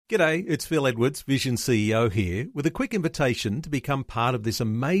G'day, it's Phil Edwards, Vision CEO here, with a quick invitation to become part of this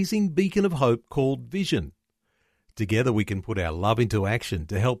amazing beacon of hope called Vision. Together we can put our love into action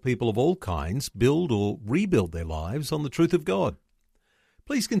to help people of all kinds build or rebuild their lives on the truth of God.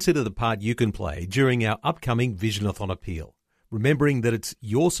 Please consider the part you can play during our upcoming Visionathon appeal, remembering that it's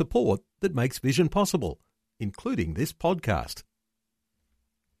your support that makes Vision possible, including this podcast.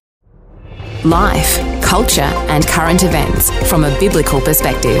 Life, culture and current events from a biblical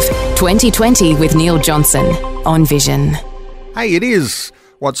perspective. 2020 with Neil Johnson on Vision. Hey, it is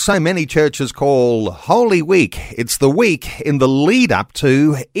what so many churches call Holy Week. It's the week in the lead up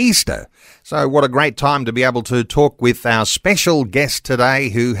to Easter. So what a great time to be able to talk with our special guest today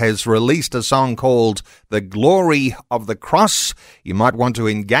who has released a song called The Glory of the Cross. You might want to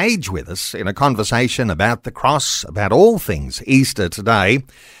engage with us in a conversation about the cross, about all things Easter today.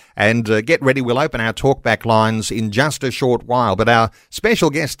 And get ready, we'll open our talkback lines in just a short while. But our special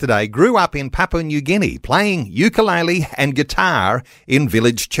guest today grew up in Papua New Guinea, playing ukulele and guitar in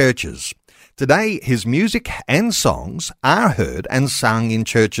village churches. Today, his music and songs are heard and sung in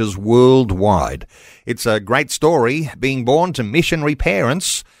churches worldwide. It's a great story, being born to missionary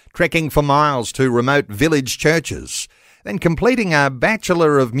parents, trekking for miles to remote village churches, then completing a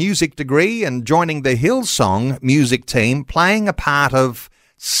Bachelor of Music degree and joining the Hillsong music team, playing a part of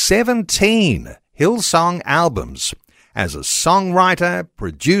 17 Hillsong albums as a songwriter,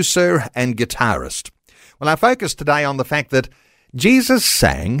 producer and guitarist. Well, our focus today on the fact that Jesus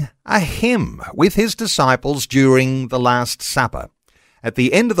sang a hymn with his disciples during the Last Supper. At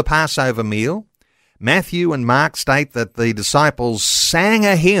the end of the Passover meal, Matthew and Mark state that the disciples sang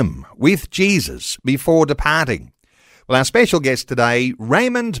a hymn with Jesus before departing. Well, our special guest today,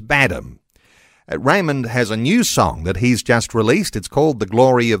 Raymond Badham. Raymond has a new song that he's just released. It's called The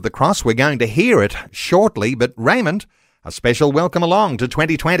Glory of the Cross. We're going to hear it shortly, but Raymond, a special welcome along to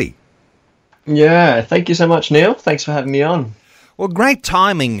 2020. Yeah, thank you so much, Neil. Thanks for having me on. Well, great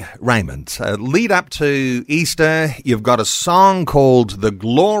timing, Raymond. Lead up to Easter, you've got a song called The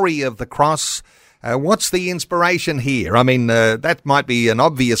Glory of the Cross. What's the inspiration here? I mean, that might be an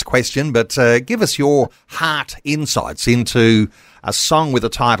obvious question, but give us your heart insights into a song with a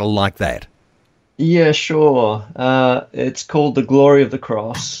title like that. Yeah, sure. It's called The Glory of the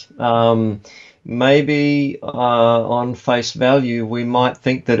Cross. Maybe on face value, we might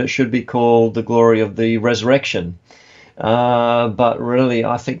think that it should be called The Glory of the Resurrection. But really,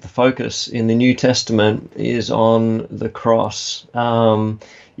 I think the focus in the New Testament is on the cross.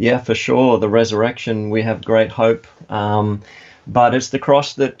 Yeah, for sure, the resurrection, we have great hope. But it's the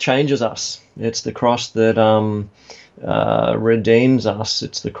cross that changes us. It's the cross that redeems us.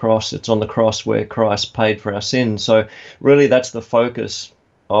 It's on the cross where Christ paid for our sins. So really that's the focus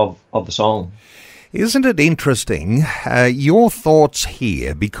of the song. Isn't it interesting, your thoughts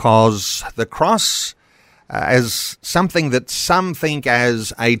here, because the cross as something that some think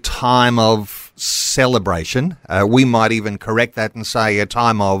as a time of celebration, we might even correct that and say a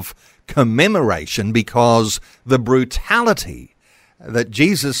time of commemoration, because the brutality that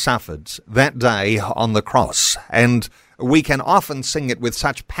Jesus suffered that day on the cross. And we can often sing it with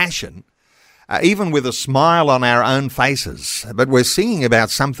such passion, even with a smile on our own faces. But we're singing about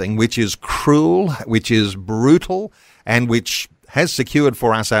something which is cruel, which is brutal, and which has secured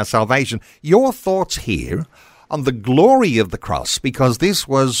for us our salvation. Your thoughts here on the glory of the cross, because this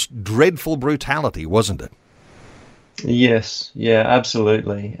was dreadful brutality, wasn't it? Yes, yeah,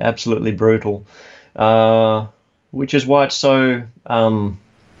 absolutely. Absolutely brutal. Which is why it's so, I'm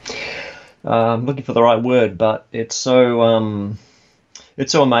looking for the right word, but it's so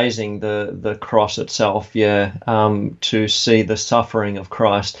amazing, the cross itself, to see the suffering of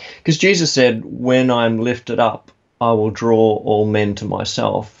Christ. Because Jesus said, when I'm lifted up, I will draw all men to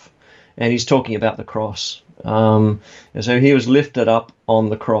myself. And he's talking about the cross. And so he was lifted up on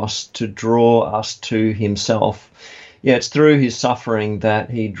the cross to draw us to himself. Yeah, it's through his suffering that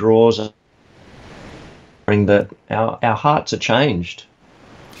he draws us, that our hearts are changed.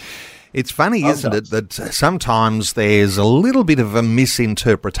 It's funny, isn't it, that sometimes there's a little bit of a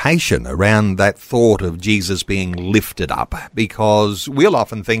misinterpretation around that thought of Jesus being lifted up, because we'll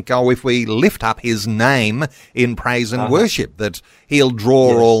often think, if we lift up his name in praise and worship, that he'll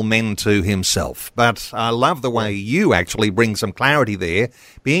draw all men to himself. But I love the way you actually bring some clarity there.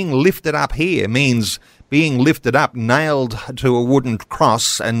 Being lifted up here means being lifted up, nailed to a wooden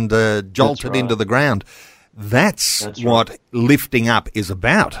cross and jolted into the ground. That's what lifting up is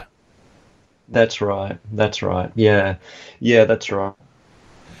about. That's right. Yeah, that's right.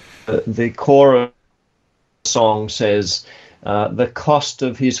 The chorus song says, the cost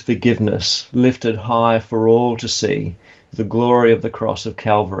of his forgiveness lifted high for all to see, the glory of the cross of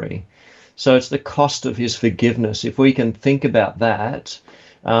Calvary. So it's the cost of his forgiveness. If we can think about that,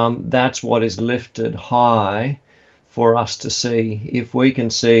 that's what is lifted high for us to see. If we can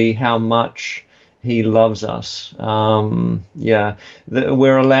see how much he loves us, we're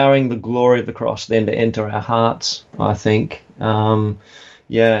allowing the glory of the cross then to enter our hearts, I think. And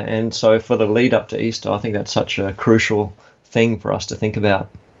so for the lead up to Easter, I think that's such a crucial thing for us to think about.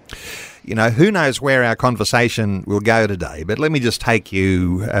 You know, who knows where our conversation will go today, but let me just take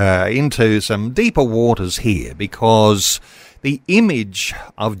you into some deeper waters here, because the image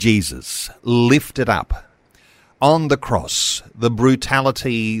of Jesus lifted up on the cross, the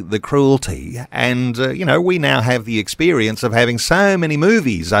brutality, the cruelty, and, we now have the experience of having so many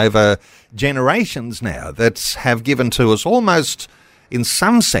movies over generations now that have given to us almost, in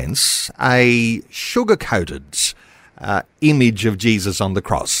some sense, a sugar-coated image of Jesus on the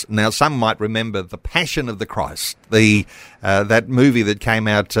cross. Now, some might remember The Passion of the Christ, that movie that came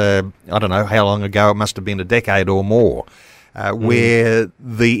out, I don't know how long ago, it must have been a decade or more, where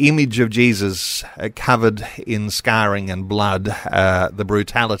the image of Jesus covered in scarring and blood, the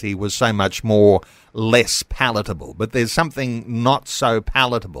brutality was so much more less palatable. But there's something not so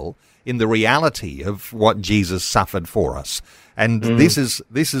palatable in the reality of what Jesus suffered for us. And this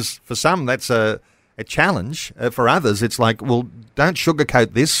is for some, that's a challenge. For others, it's like, well, don't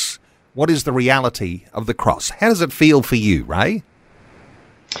sugarcoat this. What is the reality of the cross? How does it feel for you, Ray?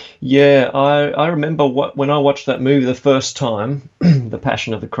 Yeah, I remember when I watched that movie the first time, The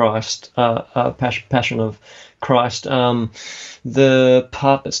Passion of the Christ, Passion of Christ. The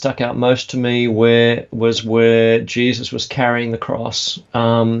part that stuck out most to me was where Jesus was carrying the cross,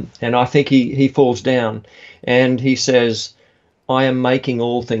 and I think he falls down, and he says, "I am making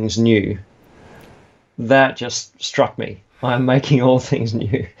all things new." That just struck me. I'm making all things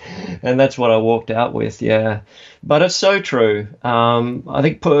new. And that's what I walked out with, yeah. But it's so true. I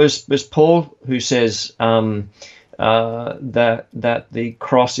think it's Paul who says that the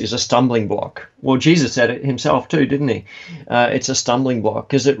cross is a stumbling block. Well, Jesus said it himself too, didn't he? It's a stumbling block,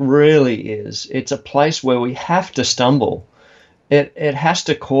 because it really is. It's a place where we have to stumble. It has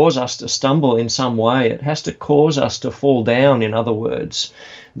to cause us to stumble in some way. It has to cause us to fall down, in other words,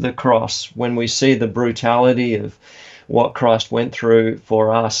 the cross. When we see the brutality of what Christ went through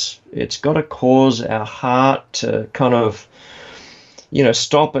for us, it's got to cause our heart to kind of,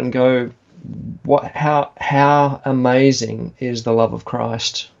 stop and go, how amazing is the love of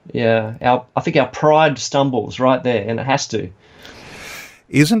Christ? Yeah, I think our pride stumbles right there, and it has to.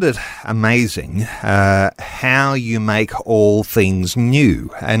 Isn't it amazing how you make all things new?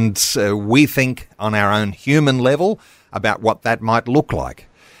 And we think on our own human level about what that might look like.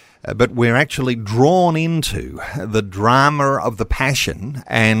 But we're actually drawn into the drama of the Passion,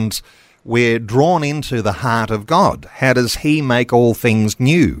 and we're drawn into the heart of God. How does he make all things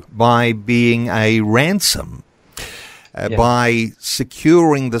new? By being a ransom, by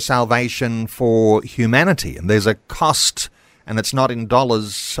securing the salvation for humanity. And there's a cost, and it's not in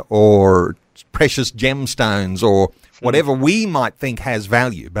dollars or precious gemstones or whatever we might think has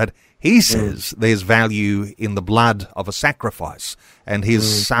value, but he says there's value in the blood of a sacrifice, and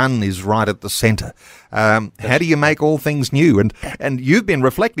his son is right at the center. How do you make all things new? And you've been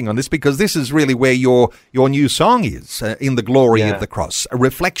reflecting on this, because this is really where your new song is, in the glory of the cross, a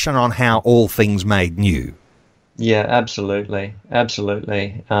reflection on how all things made new. Yeah, absolutely.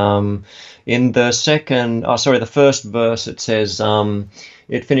 Absolutely. In the first verse, it says,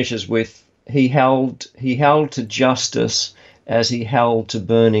 it finishes with, he held to justice as he held to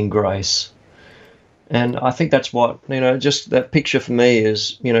burning grace. And I think that's what, just that picture for me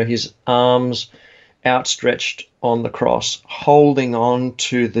is, his arms outstretched on the cross, holding on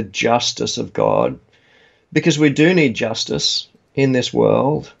to the justice of God, because we do need justice in this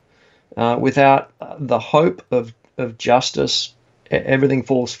world. Without the hope of justice, everything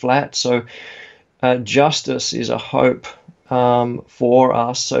falls flat. So justice is a hope for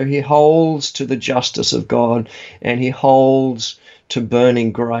us. So he holds to the justice of God, and he holds to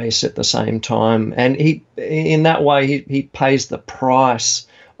burning grace at the same time. And he, in that way, he pays the price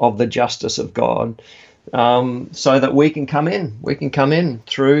of the justice of God, so that we can come in. We can come in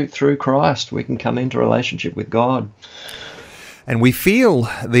through Christ. We can come into relationship with God. And we feel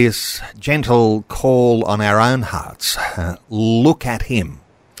this gentle call on our own hearts. Look at him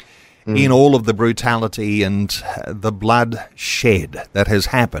in all of the brutality and the blood shed that has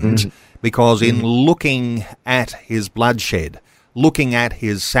happened, because in looking at his bloodshed, looking at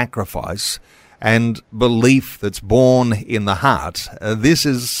his sacrifice and belief that's born in the heart, this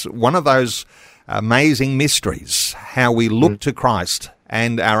is one of those amazing mysteries, how we look to Christ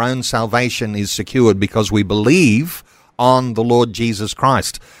and our own salvation is secured because we believe on the Lord Jesus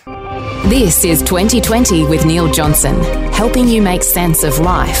Christ. This is 2020 with Neil Johnson, helping you make sense of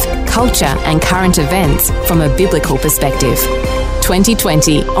life, culture and current events from a biblical perspective.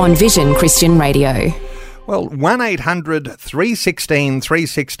 2020 on Vision Christian Radio. Well,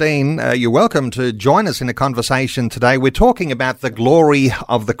 1-800-316-316, you're welcome to join us in a conversation today. We're talking about the glory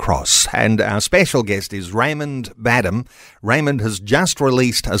of the cross, and our special guest is Raymond Badham. Raymond has just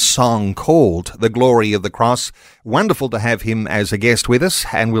released a song called The Glory of the Cross. Wonderful to have him as a guest with us,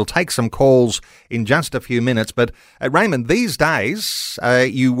 and we'll take some calls in just a few minutes. But Raymond, these days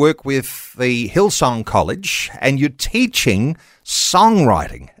you work with the Hillsong College and you're teaching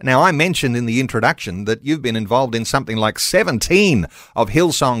songwriting. Now, I mentioned in the introduction that you've been involved in something like 17 of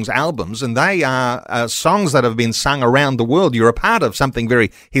Hillsong's albums, and they are songs that have been sung around the world. You're a part of something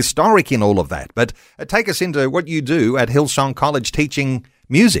very historic in all of that. But take us into what you do at Hillsong College teaching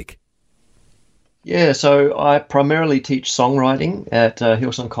music. Yeah, so I primarily teach songwriting at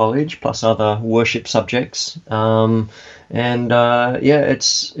Hillsong College, plus other worship subjects. It's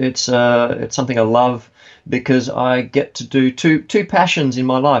something I love, because I get to do two passions in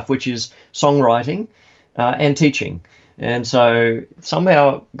my life, which is songwriting and teaching. And so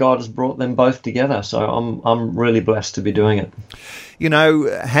somehow God has brought them both together. So I'm really blessed to be doing it. You know,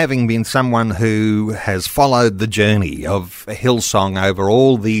 having been someone who has followed the journey of Hillsong over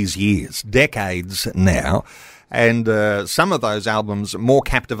all these years, decades now, and some of those albums more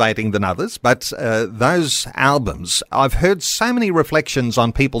captivating than others, but those albums, I've heard so many reflections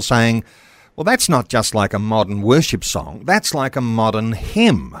on people saying, well, that's not just like a modern worship song, that's like a modern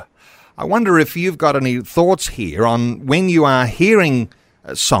hymn. I wonder if you've got any thoughts here on when you are hearing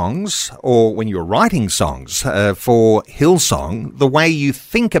songs or when you're writing songs for Hillsong, the way you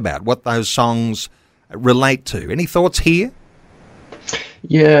think about what those songs relate to. Any thoughts here?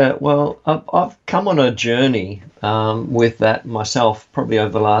 Yeah, well, I've come on a journey with that myself, probably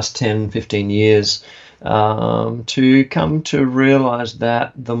over the last 10, 15 years, to come to realize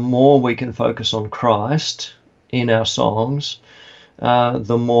that the more we can focus on Christ in our songs,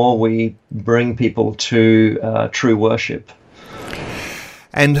 the more we bring people to true worship.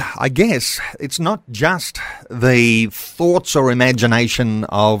 And I guess it's not just the thoughts or imagination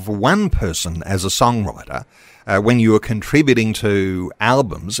of one person as a songwriter. When you are contributing to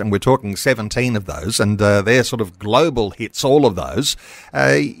albums, and we're talking 17 of those, and they're sort of global hits, all of those,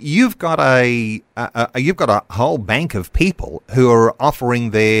 you've got a whole bank of people who are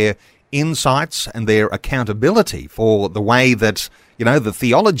offering their insights and their accountability for the way that, you know, the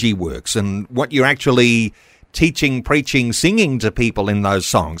theology works and what you're actually teaching, preaching, singing to people in those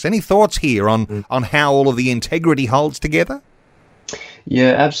songs. Any thoughts here on how all of the integrity holds together?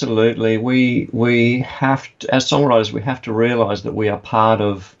 Yeah, absolutely. We have to, as songwriters, we have to realize that we are part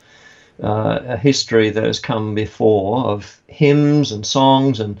of a history that has come before, of hymns and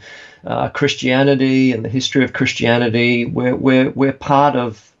songs and Christianity and the history of Christianity. We're part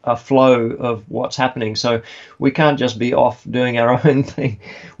of a flow of what's happening. So we can't just be off doing our own thing.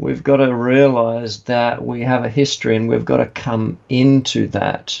 We've got to realize that we have a history, and we've got to come into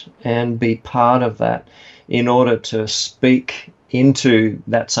that and be part of that in order to speak into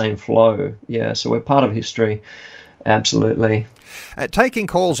that same flow. Yeah, so we're part of history. Absolutely. Taking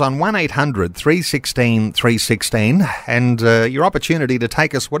calls on 1-800-316-316, and your opportunity to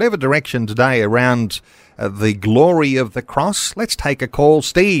take us whatever direction today around the glory of the cross. Let's take a call.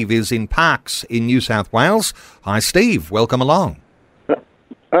 Steve is in Parkes in New South Wales. Hi, Steve. Welcome along.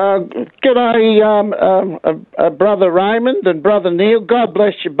 G'day, Brother Raymond and Brother Neil. God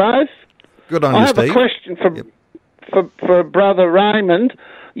bless you both. Good on you, Steve. I have a question for Brother Raymond.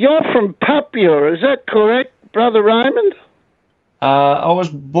 You're from Papua, is that correct, Brother Raymond? I was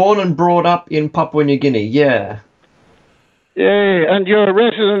born and brought up in Papua New Guinea, yeah. Yeah, and you're a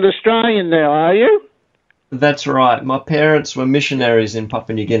resident Australian now, are you? That's right. My parents were missionaries in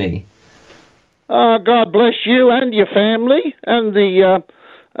Papua New Guinea. Oh, God bless you and your family and the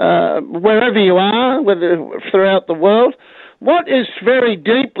wherever you are, throughout the world. What is very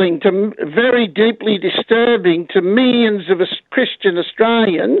deeply disturbing to millions of Christian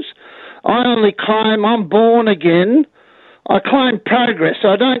Australians, I'm born again. I claim progress.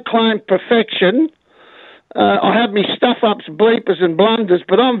 I don't claim perfection. I have me stuff-ups, bleepers and blunders,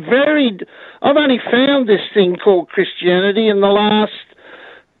 but I've only found this thing called Christianity in the last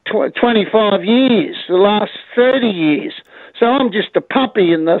 25 years, the last 30 years. So I'm just a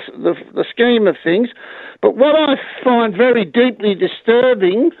puppy in the scheme of things. But what I find very deeply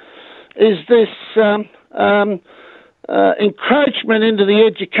disturbing is this encroachment into the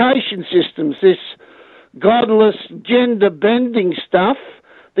education systems, this godless, gender-bending stuff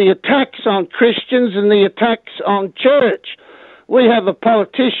the attacks on Christians and the attacks on church. We have a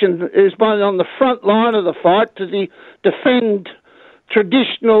politician who's been on the front line of the fight to defend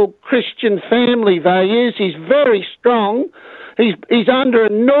traditional Christian family values. He's very strong. He's under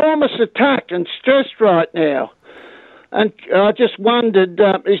enormous attack and stressed right now. And I just wondered,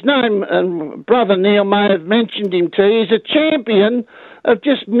 his name, and Brother Neil may have mentioned him to you, he's a champion of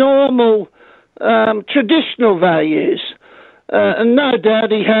just normal traditional values. And no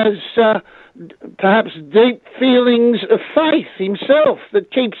doubt he has perhaps deep feelings of faith himself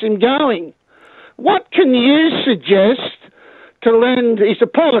that keeps him going. What can you suggest to lend? He's a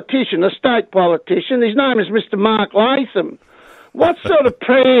politician, a state politician. His name is Mr. Mark Latham. What sort of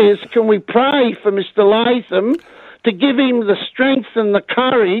prayers can we pray for Mr. Latham to give him the strength and the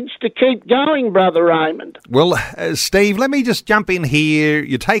courage to keep going, Brother Raymond? Well, Steve, let me just jump in here.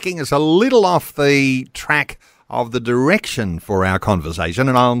 You're taking us a little off the track of the direction for our conversation,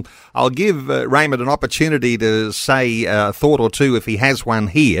 and I'll give Raymond an opportunity to say a thought or two if he has one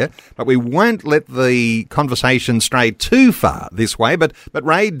here, but we won't let the conversation stray too far this way. But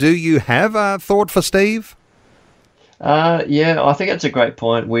Ray, do you have a thought for Steve? Yeah, I think it's a great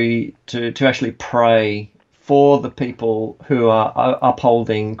point. To actually pray for the people who are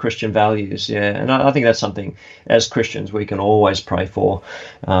upholding Christian values, yeah, and I think that's something as Christians we can always pray for.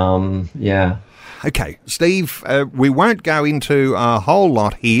 Yeah. Okay, Steve, we won't go into a whole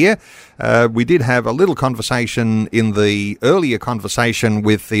lot here. We did have a little conversation in the earlier conversation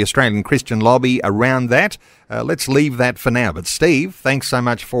with the Australian Christian Lobby around that. Let's leave that for now. But Steve, thanks so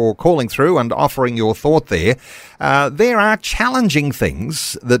much for calling through and offering your thought there. There are challenging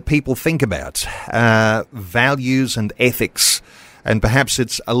things that people think about, values and ethics. And perhaps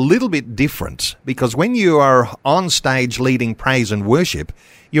it's a little bit different because when you are on stage leading praise and worship,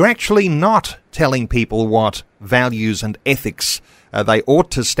 you're actually not telling people what values and ethics they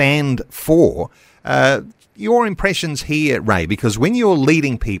ought to stand for. Your impressions here, Ray, because when you're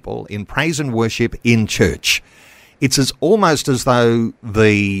leading people in praise and worship in church, it's almost as though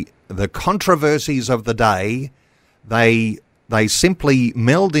the controversies of the day, they simply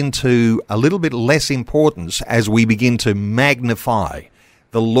meld into a little bit less importance as we begin to magnify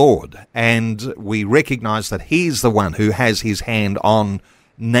the Lord, and we recognize that He's the one who has His hand on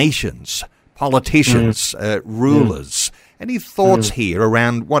nations, politicians, rulers. Any thoughts here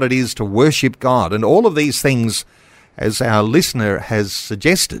around what it is to worship God and all of these things, as our listener has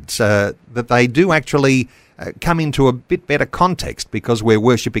suggested, that they do actually come into a bit better context because we're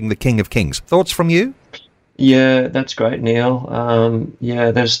worshipping the King of Kings? Thoughts from you? Yeah, that's great, Neil.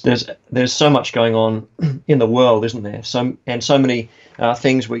 Yeah, there's so much going on in the world, isn't there? So many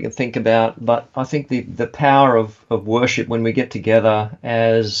things we can think about. But I think the power of worship when we get together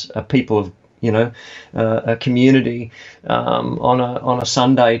as a people of a community on a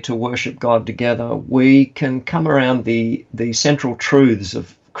Sunday to worship God together, we can come around the central truths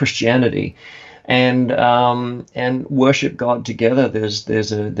of Christianity and worship God together.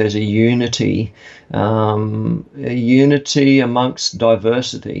 There's a unity, amongst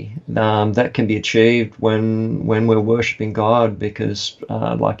diversity that can be achieved when we're worshiping God, because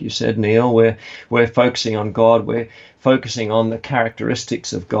like you said, Neil, we're focusing on God. We're focusing on the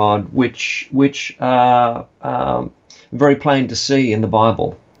characteristics of God, which are very plain to see in the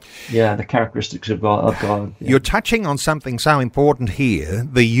Bible. Yeah, the characteristics of God. Yeah. You're touching on something so important here,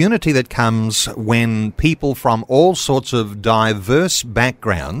 the unity that comes when people from all sorts of diverse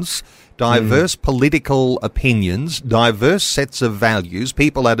backgrounds, diverse political opinions, diverse sets of values,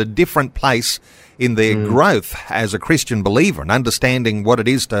 people at a different place in their growth as a Christian believer and understanding what it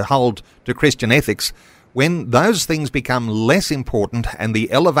is to hold to Christian ethics. When those things become less important and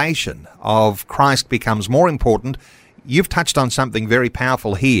the elevation of Christ becomes more important, you've touched on something very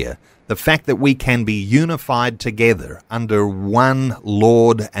powerful here, the fact that we can be unified together under one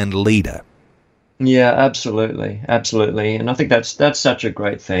Lord and leader. Yeah, absolutely. And I think that's such a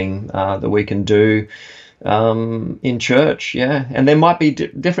great thing that we can do in church, yeah. And there might be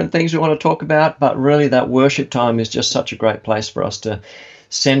different things we want to talk about, but really that worship time is just such a great place for us to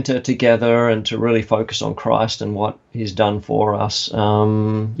center together and to really focus on Christ and what He's done for us.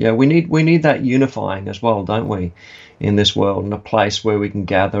 We need that unifying as well, don't we, in this world, in a place where we can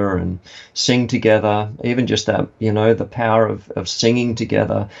gather and sing together, even just that, the power of singing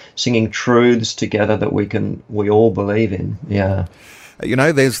together, singing truths together that we all believe in. Yeah.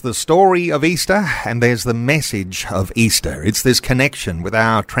 There's the story of Easter and there's the message of Easter. It's this connection with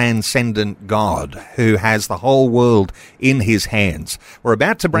our transcendent God who has the whole world in His hands. We're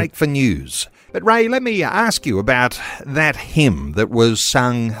about to break for news. But Ray, let me ask you about that hymn that was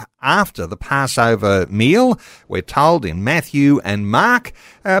sung after the Passover meal. We're told in Matthew and Mark.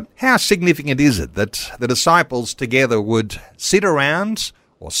 How significant is it that the disciples together would sit around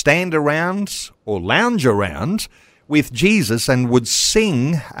or stand around or lounge around with Jesus and would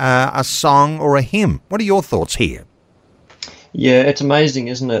sing a song or a hymn? What are your thoughts here? Yeah, it's amazing,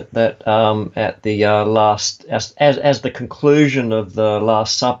 isn't it, that at the last, as the conclusion of the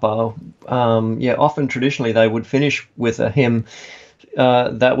Last Supper, often traditionally they would finish with a hymn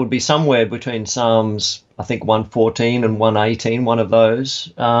that would be somewhere between Psalms, I think 114 and 118, one of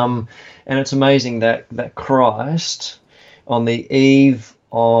those. And it's amazing that Christ, on the eve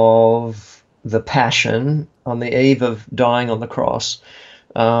of the Passion, on the eve of dying on the cross,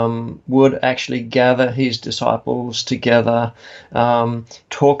 would actually gather his disciples together,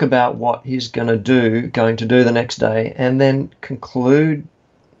 talk about what he's going to do the next day, and then conclude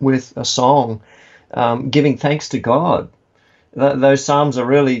with a song, giving thanks to God. Those psalms are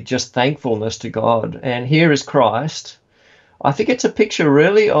really just thankfulness to God. And here is Christ. I think it's a picture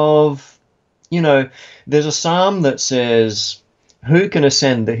really of, there's a psalm that says, "Who can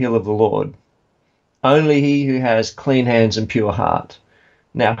ascend the hill of the Lord? Only he who has clean hands and pure heart."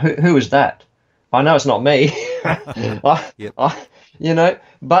 Now, who is that? I know it's not me. But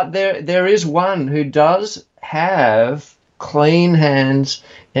there is one who does have clean hands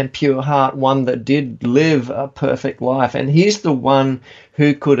and pure heart, one that did live a perfect life. And he's the one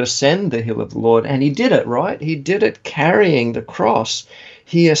who could ascend the hill of the Lord. And he did it, right? He did it carrying the cross.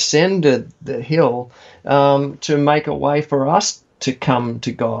 He ascended the hill to make a way for us to come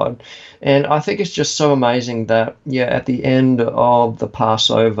to God. And I think it's just so amazing that, at the end of the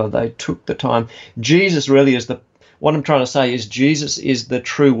Passover, they took the time. Jesus really is what I'm trying to say is Jesus is the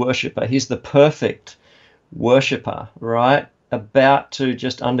true worshipper. He's the perfect worshipper, right? About to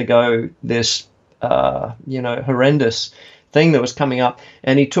just undergo this, horrendous thing that was coming up.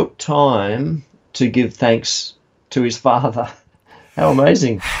 And he took time to give thanks to his Father. How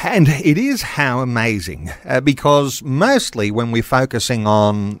amazing. And it is how amazing, because mostly when we're focusing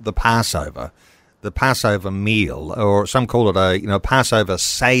on the Passover meal, or some call it a Passover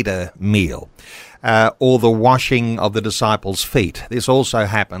Seder meal, or the washing of the disciples' feet. This also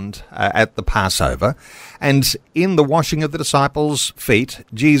happened at the Passover. And in the washing of the disciples' feet,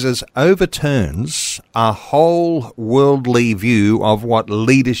 Jesus overturns a whole worldly view of what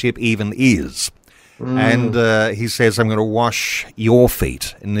leadership even is. And he says, "I'm going to wash your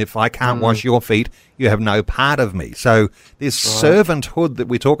feet. And if I can't wash your feet, you have no part of me." So this servanthood that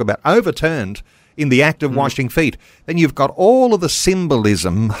we talk about, overturned in the act of washing feet. Then you've got all of the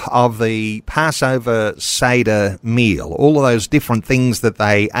symbolism of the Passover Seder meal, all of those different things that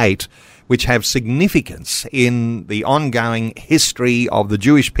they ate, which have significance in the ongoing history of the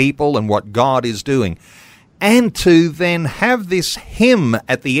Jewish people and what God is doing. And to then have this hymn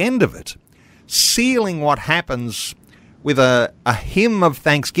at the end of it, sealing what happens with a hymn of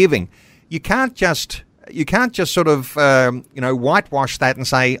thanksgiving. You can't just sort of whitewash that and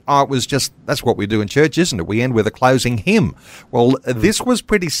say, "Oh, it was just, that's what we do in church, isn't it? We end with a closing hymn." Well, this was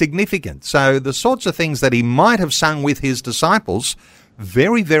pretty significant. So the sorts of things that he might have sung with his disciples,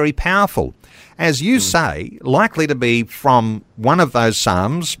 very, very powerful. As you say, likely to be from one of those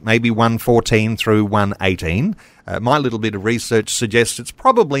psalms, maybe 114 through 118. My little bit of research suggests it's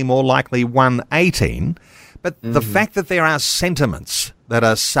probably more likely 118. But the fact that there are sentiments that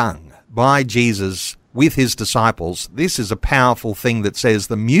are sung by Jesus with his disciples, this is a powerful thing that says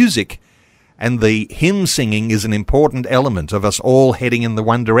the music and the hymn singing is an important element of us all heading in the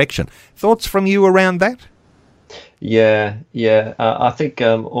one direction. Thoughts from you around that? Yeah. I think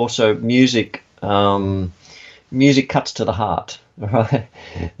also music cuts to the heart, right?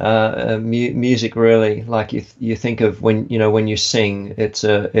 Music really, like you think of when you sing, it's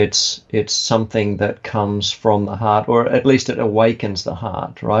something that comes from the heart, or at least it awakens the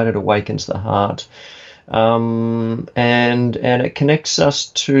heart, right? It awakens the heart. And it connects us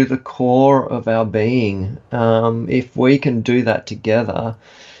to the core of our being. If we can do that together,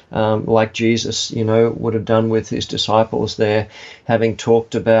 like Jesus, would have done with his disciples there, having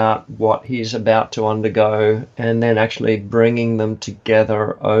talked about what he's about to undergo, and then actually bringing them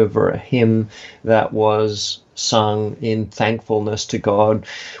together over a hymn that was sung in thankfulness to God,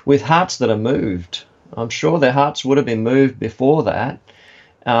 with hearts that are moved. I'm sure their hearts would have been moved before that.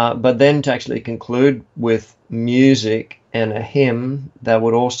 But then to actually conclude with music and a hymn that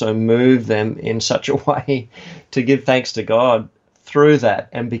would also move them in such a way to give thanks to God through that,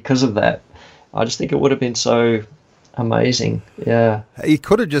 and because of that, I just think it would have been so amazing. Yeah. He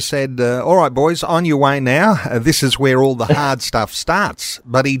could have just said, "All right, boys, on your way now. This is where all the hard stuff starts."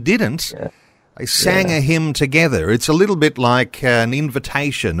 But he didn't. Yeah. They sang a hymn together. It's a little bit like an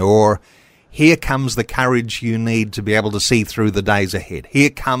invitation, or here comes the courage you need to be able to see through the days ahead. Here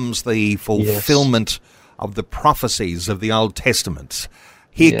comes the fulfillment of the prophecies of the Old Testament.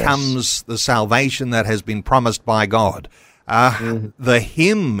 Here comes the salvation that has been promised by God. The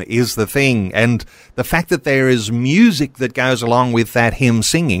hymn is the thing, and the fact that there is music that goes along with that hymn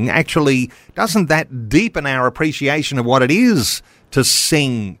singing, actually, doesn't that deepen our appreciation of what it is to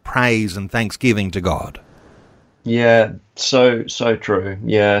sing praise and thanksgiving to God? Yeah, so true.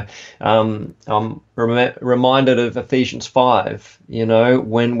 Yeah, I'm reminded of Ephesians 5. You know,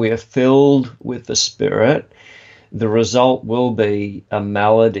 when we are filled with the Spirit, the result will be a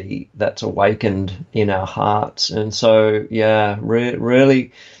melody that's awakened in our hearts. And so,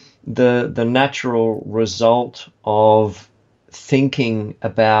 really, the natural result of thinking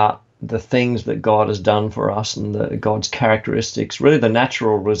about the things that God has done for us and God's characteristics, really the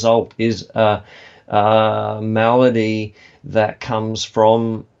natural result is a melody that comes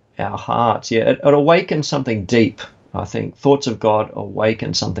from our hearts. Yeah, it awakens something deep, I think. Thoughts of God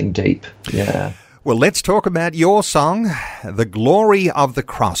awaken something deep. Yeah. Well, let's talk about your song, The Glory of the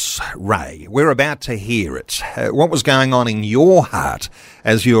Cross, Ray. We're about to hear it. What was going on in your heart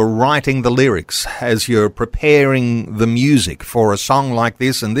as you're writing the lyrics, as you're preparing the music for a song like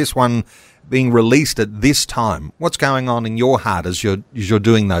this, and this one being released at this time? What's going on in your heart as you're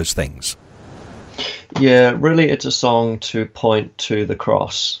doing those things? Yeah, really it's a song to point to the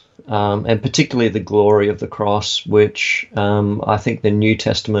cross. And particularly the glory of the cross, which I think the New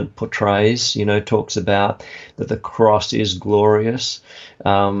Testament portrays, talks about that the cross is glorious.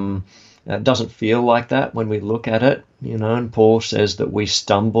 It doesn't feel like that when we look at it, and Paul says that we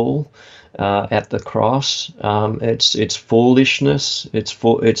stumble at the cross. It's foolishness. It's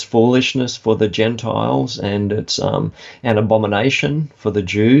foolishness for the Gentiles, and it's an abomination for the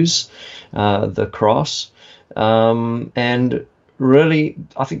Jews, the cross. And really,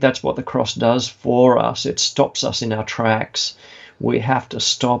 I think that's what the cross does for us. It stops us in our tracks. We have to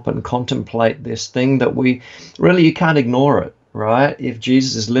stop and contemplate this thing that you can't ignore it, right? If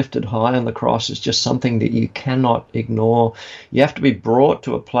Jesus is lifted high on the cross, it's just something that you cannot ignore. You have to be brought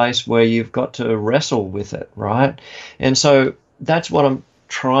to a place where you've got to wrestle with it, right? And so that's what I'm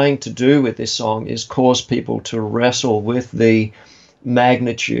trying to do with this song, is cause people to wrestle with the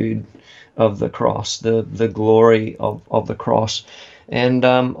magnitude of the cross, the glory of the cross. And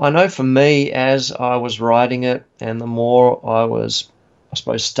I know for me, as I was writing it, and the more I was, I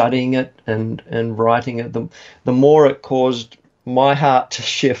suppose, studying it and writing it, the more it caused my heart to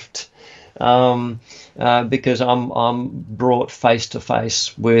shift, because I'm brought face to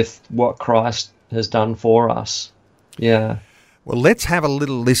face with what Christ has done for us. Yeah. Well, let's have a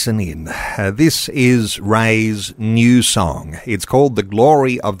little listen in. This is Ray's new song. It's called The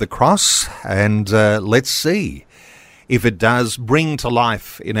Glory of the Cross, and let's see if it does bring to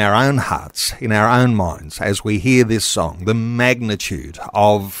life in our own hearts, in our own minds, as we hear this song, the magnitude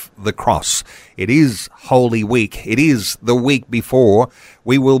of the cross. It is Holy Week. It is the week before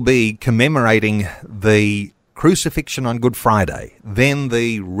we will be commemorating the crucifixion on Good Friday, then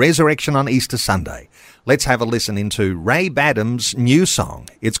the resurrection on Easter Sunday. Let's have a listen into Ray Badham's new song.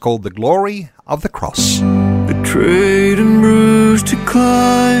 It's called The Glory of the Cross. Betrayed and bruised to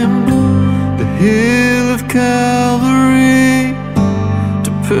climb the hill of Calvary,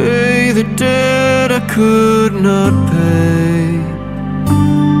 to pay the debt I could not pay.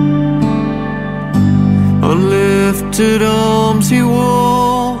 On lifted arms he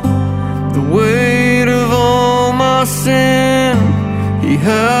wore the weight of all my sin. He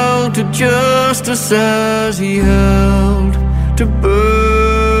held to justice as he held to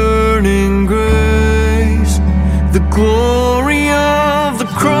burning grace. The glory of the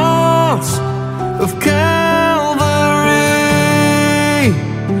cross of Calvary.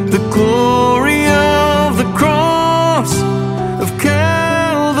 The glory of the cross of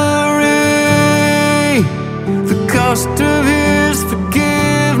Calvary. The cost of his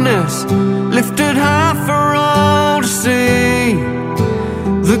forgiveness lifted high for all to see.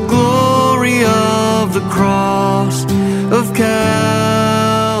 The glory of the cross of Calvary.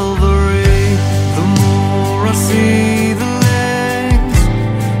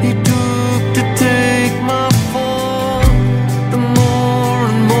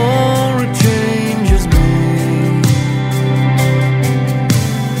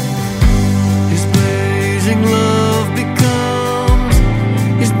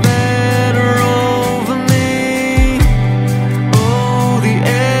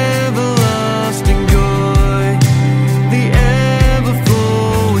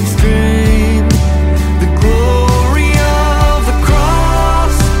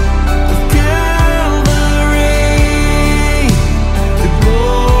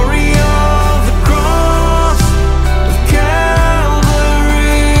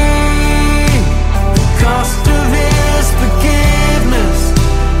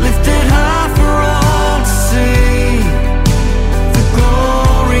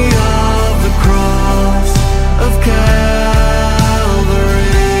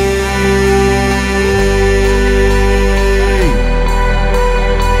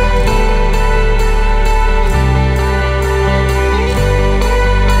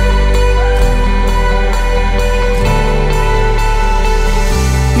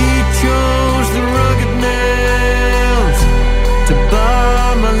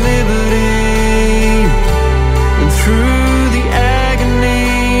 liberty. And through the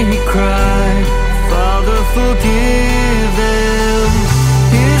agony he cried, Father, forgive them.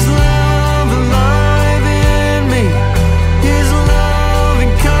 His love alive in me, his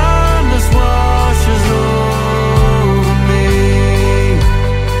loving kindness washes over me,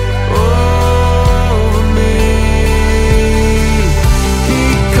 over me. He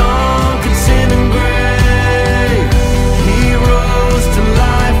conquered sin and grave, he rose to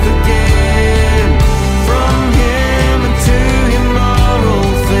life again. From him and to him are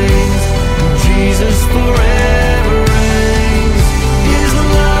all things, Jesus forever reigns. His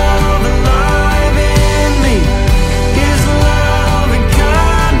love alive in me, his loving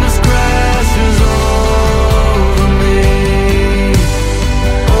kindness crashes over me,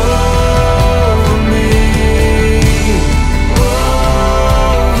 over me,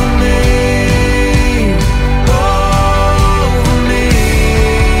 over me, over me.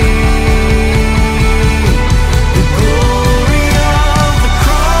 The glory of the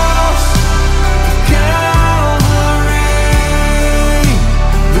cross of Calvary,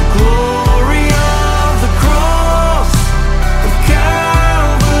 the glory of the cross of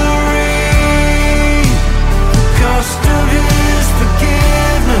Calvary, the cost of his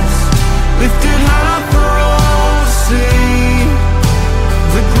forgiveness lifted high for all to see,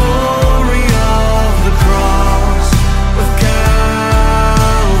 the glory of the cross of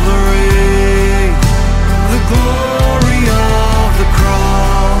Calvary, the glory of the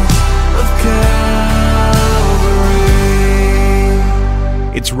cross of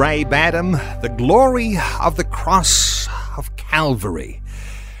Calvary. It's Ray Badham, the glory of the cross of Calvary.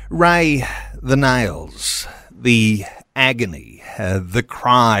 Ray, the nails, the agony, the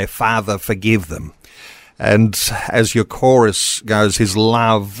cry, Father, forgive them. And as your chorus goes, his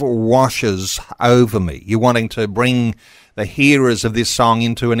love washes over me. You're wanting to bring the hearers of this song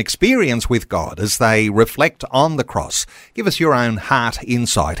into an experience with God as they reflect on the cross. Give us your own heart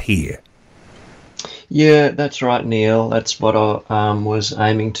insight here. Yeah, that's right, Neil. That's what I was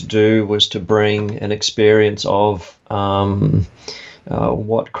aiming to do, was to bring an experience of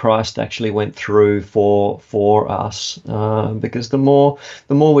what Christ actually went through for us. Because the more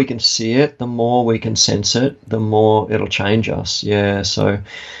we can see it, the more we can sense it, the more it'll change us. Yeah. So,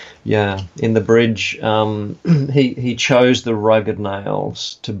 yeah, in the bridge, he chose the rugged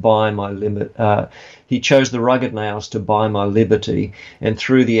nails to buy my limit. He chose the rugged nails to buy my liberty, and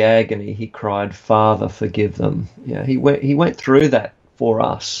through the agony, he cried, "Father, forgive them." Yeah, he went through that for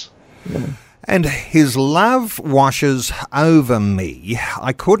us. Yeah. And his love washes over me.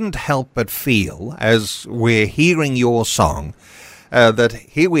 I couldn't help but feel, as we're hearing your song, that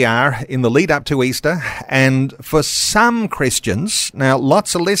here we are in the lead up to Easter, and for some Christians, now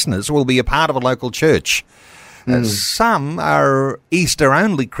lots of listeners will be a part of a local church. Some are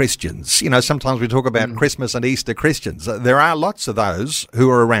Easter-only Christians. You know, sometimes we talk about Christmas and Easter Christians. There are lots of those who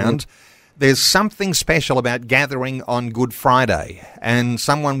are around. There's something special about gathering on Good Friday, and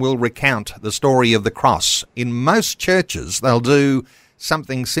someone will recount the story of the cross. In most churches, they'll do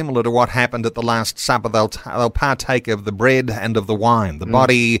something similar to what happened at the Last Supper. They'll partake of the bread and of the wine, the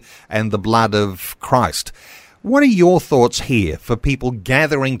body and the blood of Christ. What are your thoughts here for people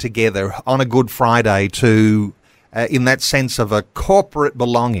gathering together on a Good Friday to, in that sense of a corporate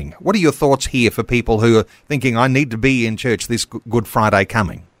belonging? What are your thoughts here for people who are thinking, I need to be in church this Good Friday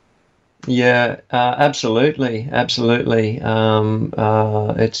coming? Yeah, absolutely. It's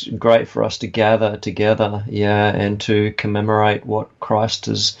great for us to gather together, and to commemorate what Christ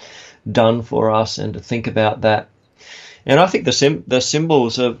has done for us, and to think about that. And I think the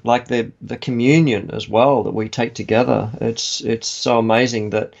symbols of like the communion as well that we take together. It's so amazing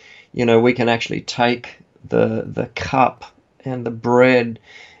that, you know, we can actually take the cup and the bread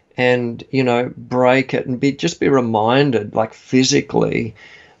and, you know, break it and be reminded, like, physically,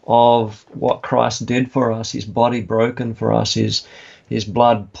 of what Christ did for us, his body broken for us, his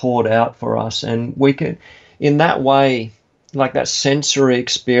blood poured out for us. And we can, in that way, like, that sensory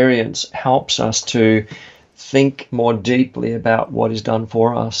experience helps us to think more deeply about what is done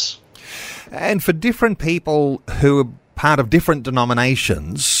for us. And for different people who are part of different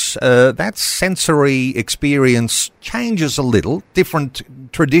denominations, that sensory experience changes a little. Different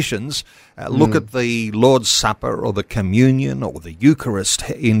traditions look at the Lord's Supper or the communion or the Eucharist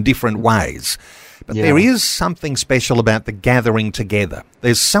in different ways. But there is something special about the gathering together.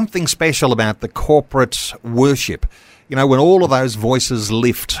 There's something special about the corporate worship. You know, when all of those voices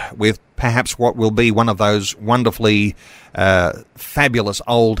lift with perhaps what will be one of those wonderfully fabulous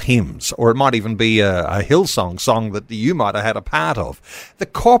old hymns, or it might even be a Hillsong song that you might have had a part of. The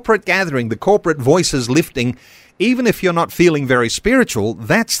corporate gathering, the corporate voices lifting, even if you're not feeling very spiritual,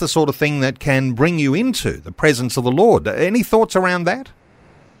 that's the sort of thing that can bring you into the presence of the Lord. Any thoughts around that?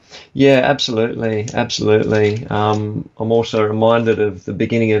 Yeah, absolutely, absolutely. I'm also reminded of the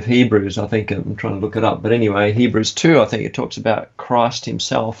beginning of Hebrews. I think I'm trying to look it up, but anyway, Hebrews 2, I think it talks about Christ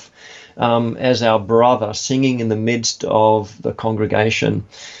himself as our brother singing in the midst of the congregation.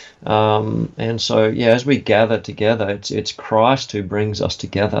 And so, yeah, as we gather together, it's Christ who brings us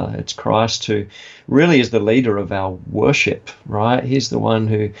together. It's Christ who really is the leader of our worship, right? He's the one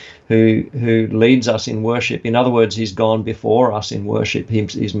who leads us in worship. In other words, he's gone before us in worship.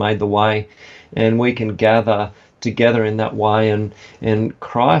 He's made the way, and we can gather together in that way. And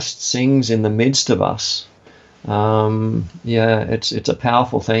Christ sings in the midst of us. It's a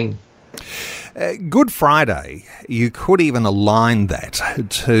powerful thing. Good Friday, you could even align that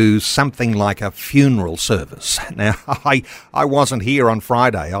to something like a funeral service. Now, I wasn't here on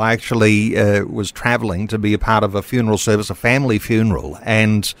Friday. I actually was travelling to be a part of a funeral service, a family funeral,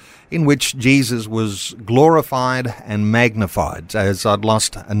 and in which Jesus was glorified and magnified, as I'd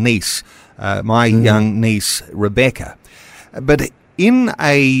lost a niece, my young niece, Rebecca. But in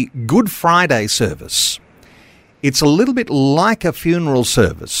a Good Friday service, it's a little bit like a funeral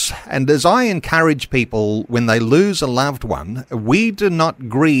service, and as I encourage people when they lose a loved one, we do not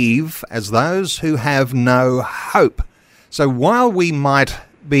grieve as those who have no hope. So while we might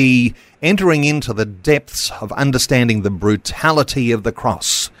be entering into the depths of understanding the brutality of the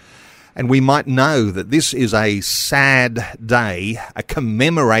cross, and we might know that this is a sad day, a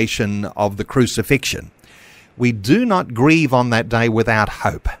commemoration of the crucifixion, we do not grieve on that day without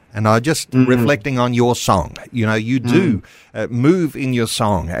hope. And I just reflecting on your song, you do move in your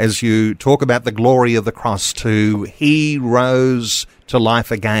song as you talk about the glory of the cross to he rose to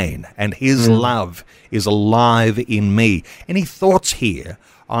life again and his love is alive in me. Any thoughts here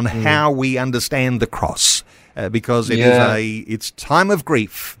on how we understand the cross? Because it's time of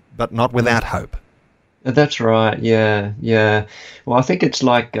grief, but not without hope. That's right. Yeah. Well, I think it's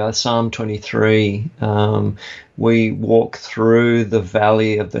like Psalm 23. We walk through the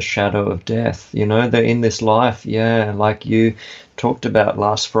valley of the shadow of death. They're in this life. Yeah, like you talked about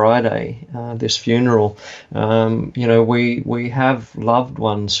last Friday, this funeral. We have loved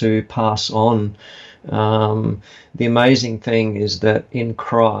ones who pass on. The amazing thing is that in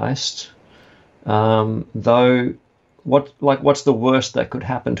Christ, what's the worst that could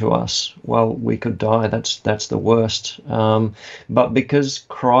happen to us? Well, we could die. That's the worst. But because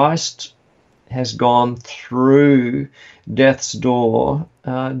Christ has gone through death's door,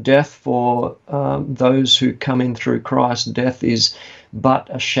 death for those who come in through Christ, death is but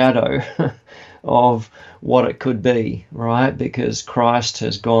a shadow of what it could be, right? Because Christ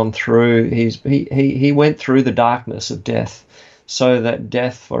has gone through. He went through the darkness of death, so that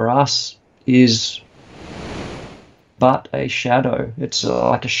death for us is but a shadow. It's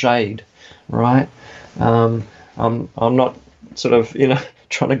like a shade, right? I'm not sort of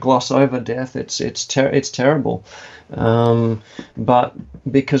trying to gloss over death. It's terrible, but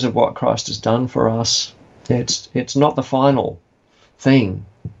because of what Christ has done for us, it's not the final thing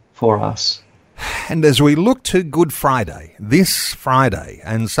for us. And as we look to Good Friday, this Friday,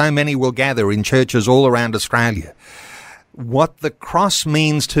 and so many will gather in churches all around Australia, what the cross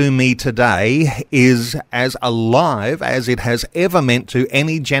means to me today is as alive as it has ever meant to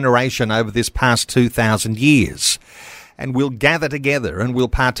any generation over this past 2,000 years. And we'll gather together and we'll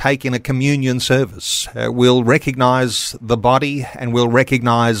partake in a communion service. We'll recognise the body and we'll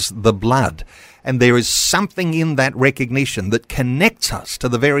recognise the blood. And there is something in that recognition that connects us to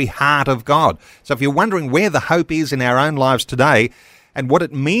the very heart of God. So if you're wondering where the hope is in our own lives today, and what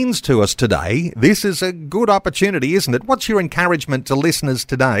it means to us today, this is a good opportunity, isn't it? What's your encouragement to listeners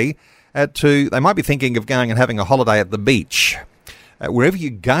today? They might be thinking of going and having a holiday at the beach. Wherever you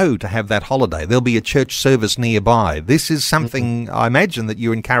go to have that holiday, there'll be a church service nearby. This is something I imagine that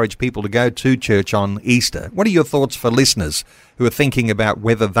you encourage people to go to church on Easter. What are your thoughts for listeners who are thinking about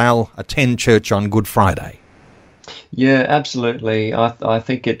whether they'll attend church on Good Friday? Yeah, absolutely. I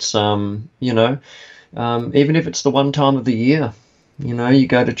think it's, even if it's the one time of the year, you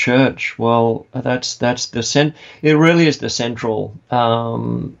go to church. Well, that's it really is the central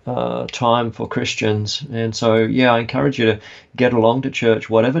time for Christians. And so, I encourage you to get along to church,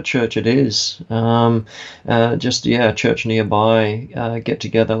 whatever church it is. Church nearby, get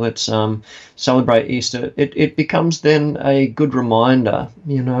together. Let's celebrate Easter. It becomes then a good reminder,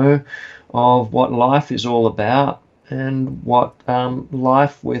 of what life is all about and what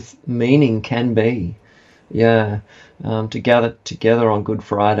life with meaning can be. To gather together on Good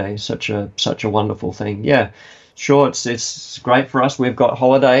Friday, such a wonderful thing. Sure, it's great for us. We've got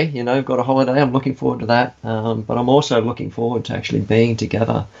holiday, we've got a holiday. I'm looking forward to that. But I'm also looking forward to actually being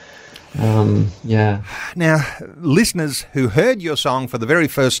together. Now, listeners who heard your song for the very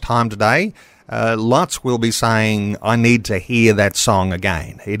first time today, lots will be saying, I need to hear that song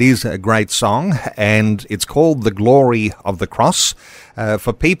again. It is a great song, and it's called The Glory of the Cross.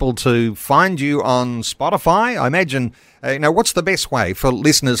 For people to find you on Spotify, I imagine, what's the best way for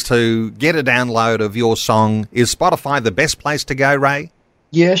listeners to get a download of your song? Is Spotify the best place to go, Ray?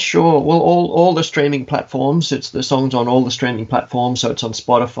 Yeah, sure. Well, all the streaming platforms. The song's on all the streaming platforms. So it's on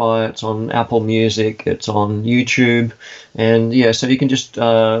Spotify, it's on Apple Music, it's on YouTube, and so you can just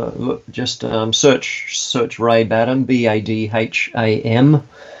search Ray Badham, Badham.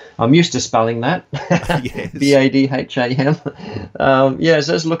 I'm used to spelling that. Yes. Badham.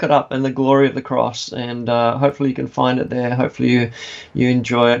 So just look it up, and The Glory of the Cross, and hopefully you can find it there. Hopefully you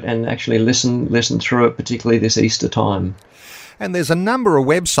enjoy it and actually listen through it, particularly this Easter time. And there's a number of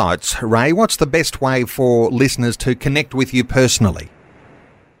websites, Ray. What's the best way for listeners to connect with you personally?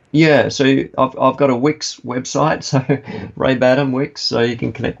 Yeah, so I've got a Wix website, so Ray Badham Wix, so you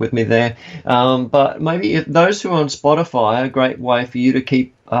can connect with me there. But maybe if those who are on Spotify, a great way for you to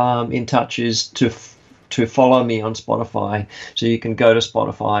keep in touch is to follow me on Spotify. So you can go to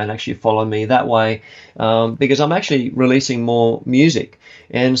Spotify and actually follow me that way, because I'm actually releasing more music.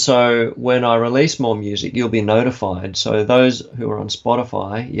 And so when I release more music, you'll be notified. So those who are on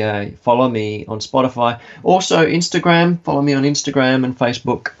Spotify, follow me on Spotify. Also Instagram, follow me on Instagram and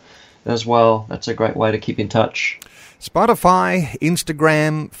Facebook as well. That's a great way to keep in touch. Spotify,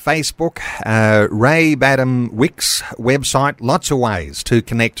 Instagram, Facebook, Ray Badham Wix website, lots of ways to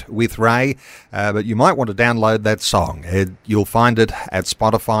connect with Ray, but you might want to download that song. You'll find it at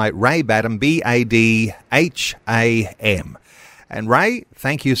Spotify, Ray Badham, Badham. And Ray,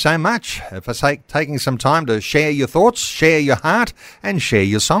 thank you so much for taking some time to share your thoughts, share your heart, and share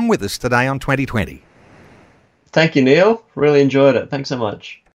your song with us today on 2020. Thank you, Neil. Really enjoyed it. Thanks so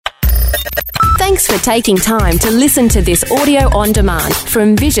much. Thanks for taking time to listen to this audio on demand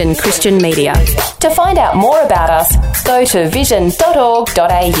from Vision Christian Media. To find out more about us, go to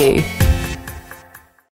vision.org.au.